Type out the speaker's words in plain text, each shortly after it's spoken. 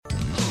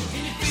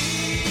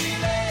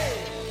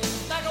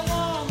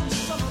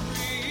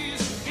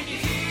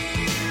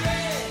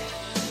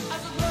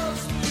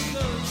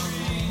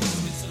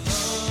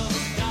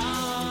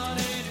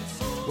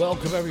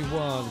Welcome,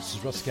 everyone. This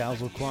is Russ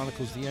Scalzo,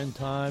 Chronicles the End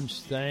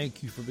Times.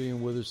 Thank you for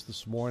being with us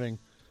this morning.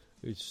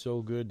 It's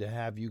so good to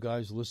have you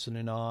guys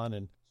listening on.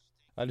 And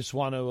I just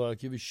want to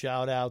give a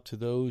shout-out to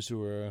those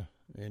who are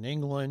in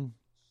England,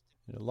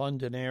 in the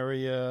London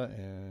area,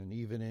 and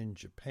even in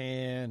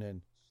Japan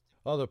and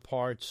other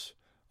parts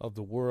of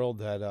the world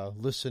that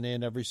listen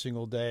in every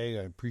single day.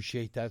 I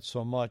appreciate that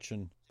so much,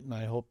 and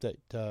I hope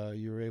that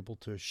you're able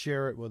to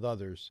share it with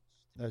others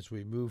as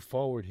we move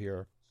forward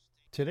here.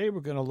 Today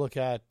we're going to look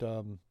at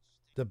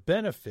the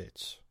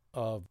benefits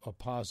of a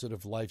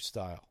positive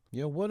lifestyle.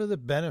 What are the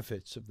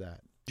benefits of that?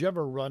 Did you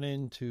ever run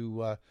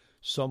into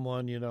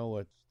someone,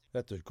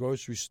 at the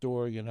grocery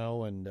store,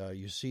 and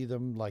you see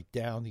them like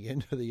down the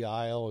end of the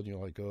aisle, and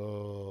you're like,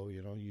 oh,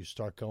 you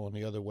start going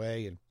the other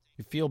way, and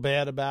you feel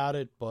bad about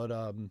it, but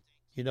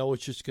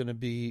it's just going to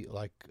be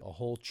like a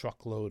whole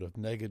truckload of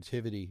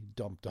negativity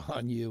dumped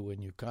on you,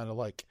 and you kind of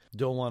like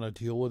don't want to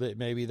deal with it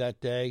maybe that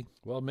day.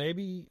 Well,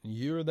 maybe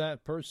you're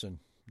that person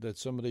that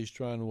somebody's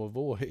trying to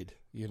avoid,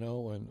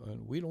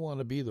 and we don't want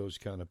to be those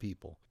kind of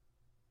people.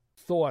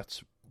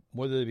 Thoughts,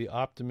 whether they be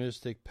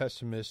optimistic,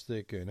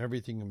 pessimistic, and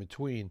everything in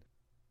between,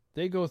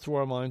 they go through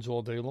our minds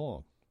all day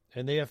long,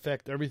 and they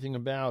affect everything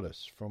about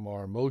us, from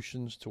our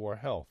emotions to our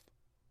health.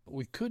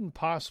 We couldn't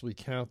possibly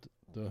count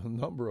the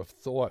number of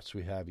thoughts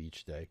we have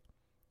each day.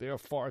 There are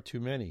far too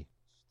many.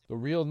 The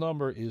real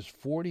number is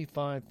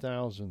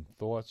 45,000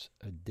 thoughts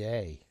a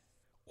day.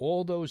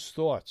 All those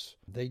thoughts,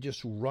 they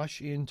just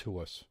rush into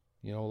us,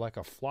 like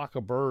a flock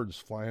of birds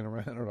flying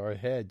around at our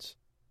heads.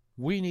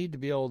 We need to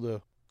be able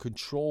to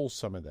control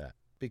some of that,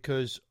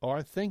 because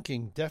our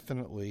thinking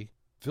definitely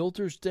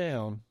filters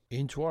down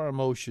into our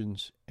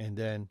emotions and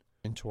then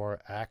into our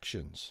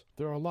actions.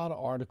 There are a lot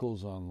of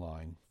articles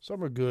online.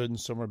 Some are good and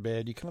some are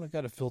bad. You kind of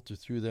got to filter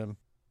through them.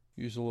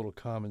 Use a little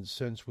common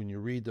sense when you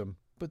read them.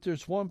 But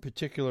there's one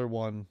particular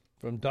one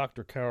from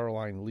Dr.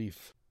 Caroline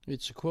Leaf.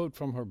 It's a quote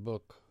from her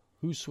book,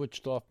 Who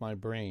Switched Off My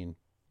Brain?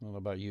 I don't know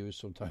about you.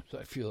 Sometimes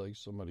I feel like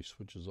somebody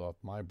switches off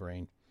my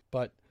brain.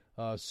 But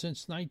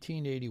since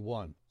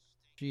 1981,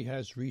 she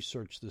has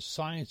researched the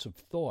science of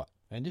thought.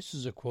 And this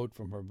is a quote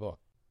from her book.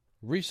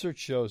 Research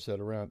shows that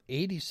around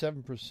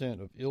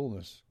 87% of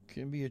illness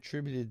can be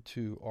attributed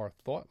to our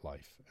thought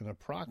life, and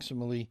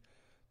approximately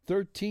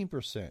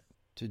 13%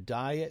 to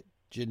diet,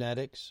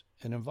 genetics,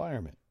 and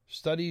environment.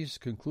 Studies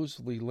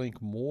conclusively link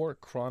more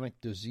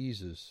chronic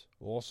diseases,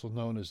 also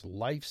known as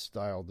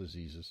lifestyle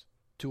diseases,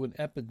 to an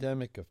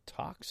epidemic of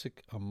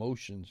toxic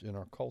emotions in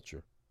our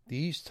culture.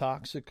 These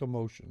toxic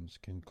emotions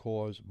can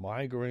cause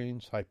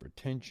migraines,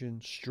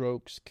 hypertension,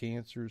 strokes,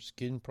 cancer,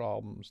 skin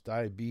problems,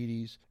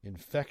 diabetes,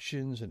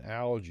 infections, and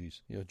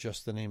allergies,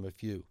 just to name a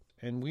few.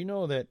 And we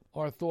know that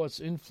our thoughts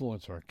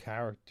influence our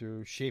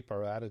character, shape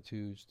our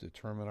attitudes,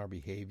 determine our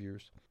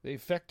behaviors. They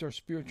affect our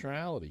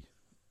spirituality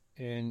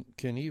and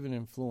can even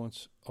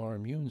influence our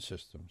immune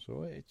system.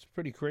 So it's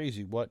pretty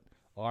crazy what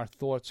our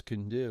thoughts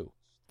can do.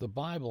 The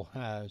Bible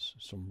has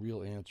some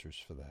real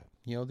answers for that.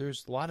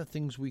 There's a lot of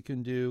things we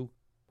can do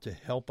to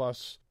help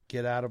us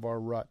get out of our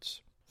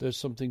ruts. There's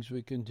some things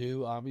we can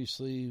do.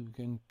 Obviously, we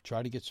can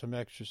try to get some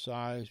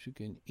exercise. We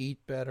can eat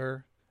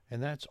better.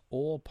 And that's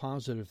all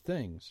positive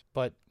things.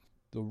 But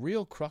the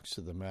real crux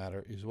of the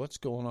matter is what's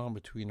going on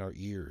between our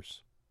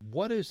ears.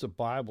 What does the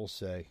Bible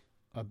say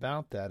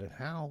about that, and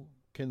how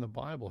can the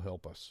Bible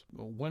help us?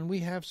 When we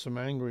have some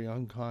angry,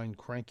 unkind,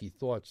 cranky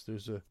thoughts,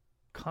 there's a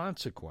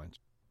consequence.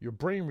 Your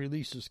brain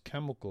releases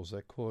chemicals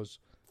that cause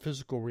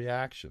physical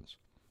reactions.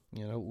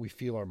 We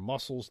feel our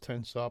muscles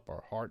tense up,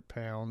 our heart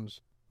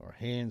pounds, our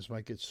hands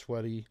might get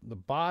sweaty. The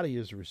body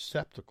is a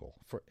receptacle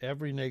for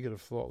every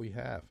negative thought we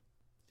have,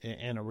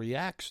 and it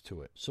reacts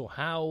to it. So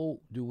how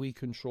do we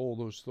control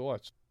those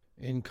thoughts?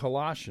 In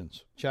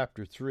Colossians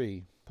chapter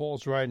 3,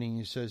 Paul's writing,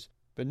 he says,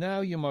 "But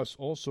now you must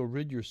also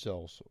rid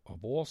yourselves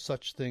of all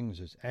such things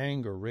as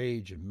anger,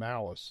 rage, and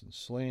malice, and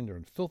slander,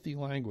 and filthy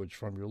language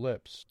from your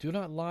lips. Do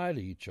not lie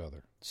to each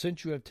other,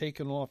 since you have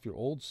taken off your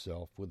old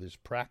self with its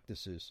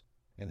practices,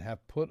 and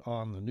have put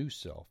on the new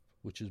self,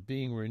 which is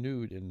being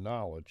renewed in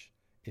knowledge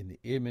in the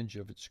image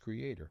of its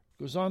creator."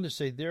 It goes on to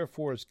say,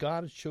 "Therefore, as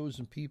God has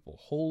chosen people,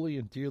 holy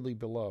and dearly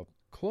beloved,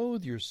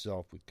 clothe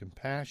yourself with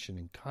compassion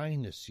and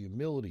kindness,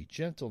 humility,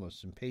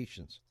 gentleness, and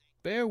patience.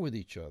 Bear with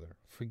each other.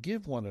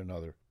 Forgive one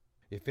another.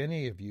 If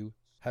any of you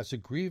has a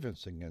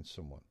grievance against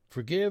someone,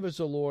 forgive as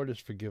the Lord has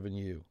forgiven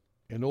you.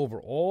 And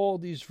over all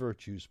these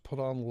virtues put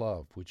on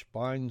love, which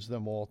binds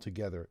them all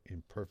together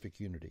in perfect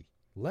unity.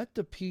 Let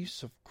the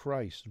peace of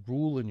Christ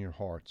rule in your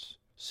hearts,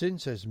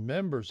 since as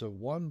members of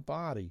one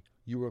body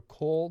you are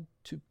called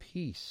to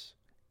peace,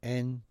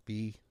 and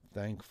be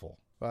thankful."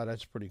 Wow,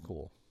 that's pretty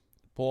cool.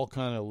 Paul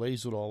kind of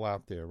lays it all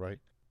out there, right?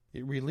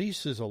 It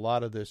releases a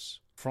lot of this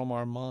from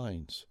our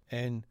minds,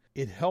 and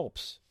it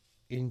helps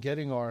in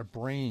getting our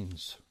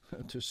brains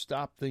to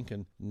stop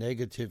thinking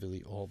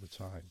negatively all the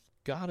time.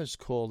 God has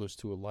called us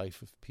to a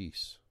life of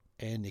peace,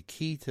 and the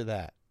key to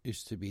that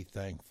is to be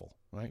thankful,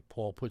 right?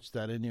 Paul puts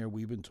that in there.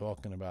 We've been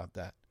talking about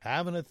that.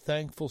 Having a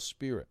thankful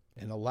spirit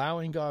And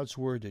allowing God's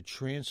Word to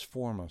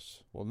transform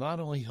us will not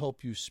only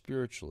help you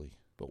spiritually,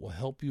 but will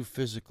help you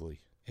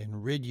physically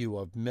and rid you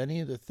of many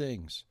of the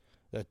things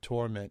that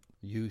torment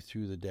you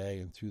through the day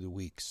and through the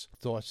weeks.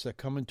 Thoughts that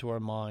come into our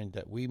mind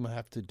that we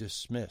have to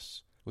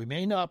dismiss. We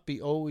may not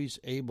be always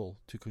able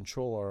to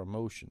control our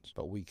emotions,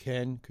 but we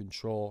can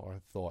control our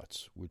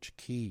thoughts, which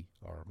key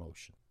our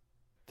emotion.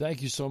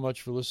 Thank you so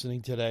much for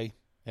listening today.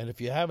 And if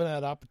you haven't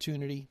had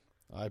opportunity,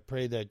 I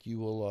pray that you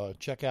will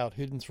check out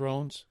Hidden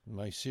Thrones,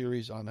 my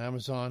series on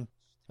Amazon.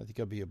 I think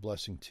it'll be a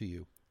blessing to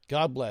you.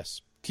 God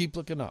bless. Keep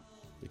looking up.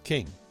 The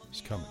King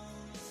is coming.